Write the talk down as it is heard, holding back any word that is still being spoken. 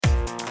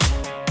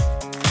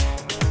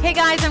Hey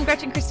guys, I'm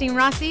Gretchen Christine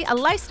Rossi, a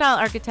lifestyle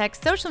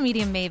architect, social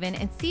media maven,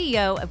 and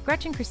CEO of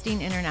Gretchen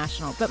Christine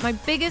International. But my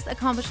biggest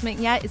accomplishment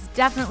yet is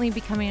definitely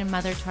becoming a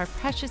mother to our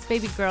precious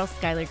baby girl,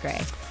 Skylar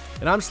Gray.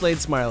 And I'm Slade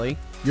Smiley,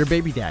 your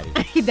baby daddy.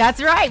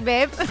 That's right,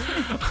 babe.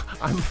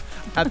 I'm,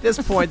 at this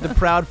point, the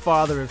proud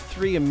father of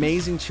 3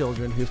 amazing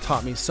children who've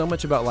taught me so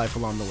much about life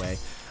along the way.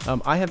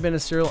 I have been a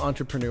serial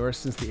entrepreneur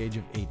since the age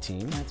of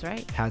 18. That's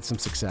right. Had some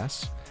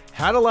success.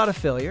 Had a lot of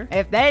failure.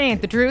 If that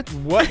ain't the truth.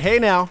 What? Hey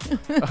now.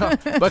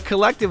 But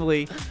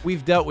collectively,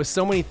 we've dealt with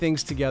so many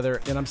things together,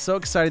 and I'm so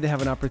excited to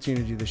have an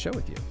opportunity to do the show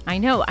with you. I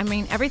know. I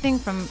mean, everything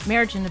from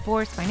marriage and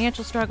divorce,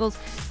 financial struggles,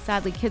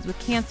 sadly kids with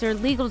cancer,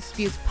 legal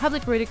disputes,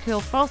 public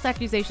ridicule, false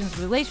accusations,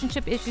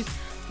 relationship issues,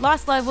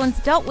 lost loved ones,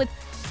 dealt with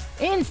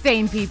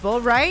insane people,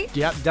 right?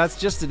 Yep, that's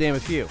just to name a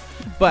few.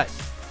 But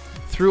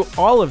through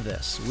all of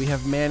this, we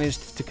have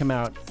managed to come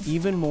out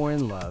even more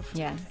in love.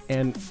 Yes.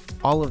 And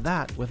all of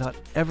that without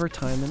ever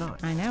tying the knot.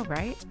 I know,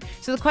 right?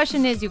 So the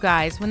question is, you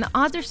guys, when the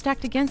odds are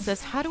stacked against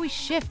us, how do we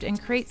shift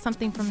and create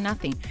something from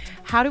nothing?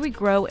 How do we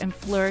grow and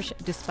flourish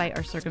despite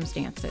our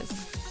circumstances?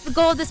 The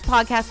goal of this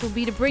podcast will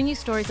be to bring you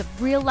stories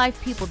of real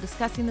life people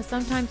discussing the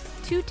sometimes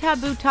too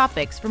taboo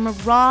topics from a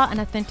raw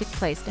and authentic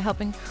place to help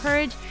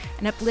encourage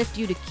and uplift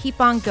you to keep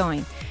on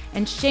going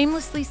and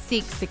shamelessly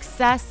seek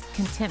success,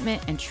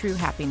 contentment, and true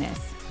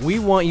happiness. We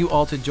want you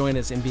all to join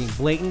us in being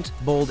blatant,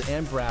 bold,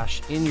 and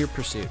brash in your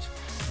pursuit.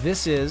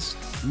 This is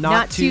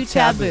Not Too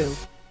Taboo.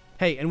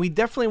 Hey, and we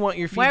definitely want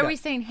your feedback. Why are we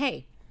saying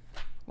hey?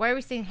 Why are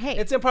we saying hey?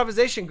 It's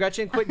improvisation,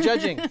 Gretchen. Quit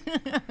judging.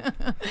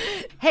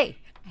 Hey.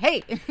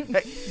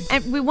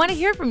 And we want to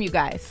hear from you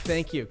guys.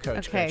 Thank you,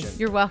 Coach Okay, Gretchen.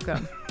 you're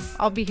welcome.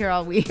 I'll be here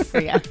all week for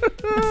you.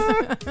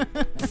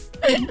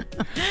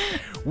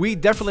 We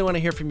definitely want to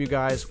hear from you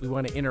guys. We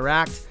want to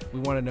interact. We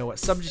want to know what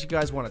subjects you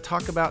guys want to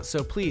talk about.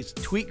 So please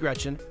tweet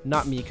Gretchen,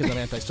 not me because I'm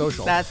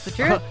antisocial. That's the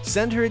truth.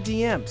 Send her a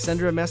DM. Send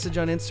her a message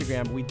on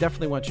Instagram. We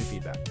definitely want your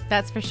feedback.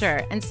 That's for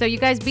sure. And so you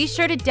guys be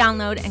sure to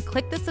download and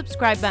click the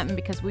subscribe button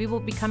because we will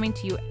be coming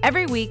to you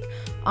every week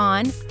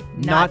on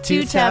Not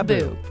Too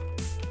Taboo.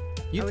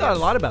 You thought a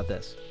lot about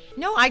this.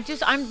 No, I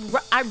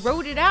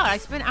wrote it out. I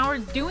spent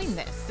hours doing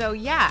this. So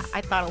yeah,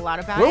 I thought a lot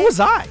about it. Where was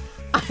I?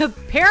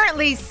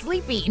 Apparently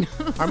sleeping.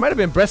 I might have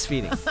been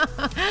breastfeeding.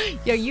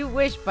 Yo, you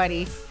wish,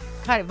 buddy.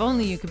 God, if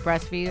only you could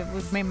breastfeed. It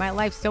would make my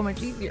life so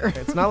much easier.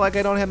 It's not like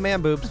I don't have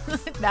man boobs.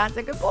 That's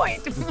a good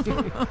point.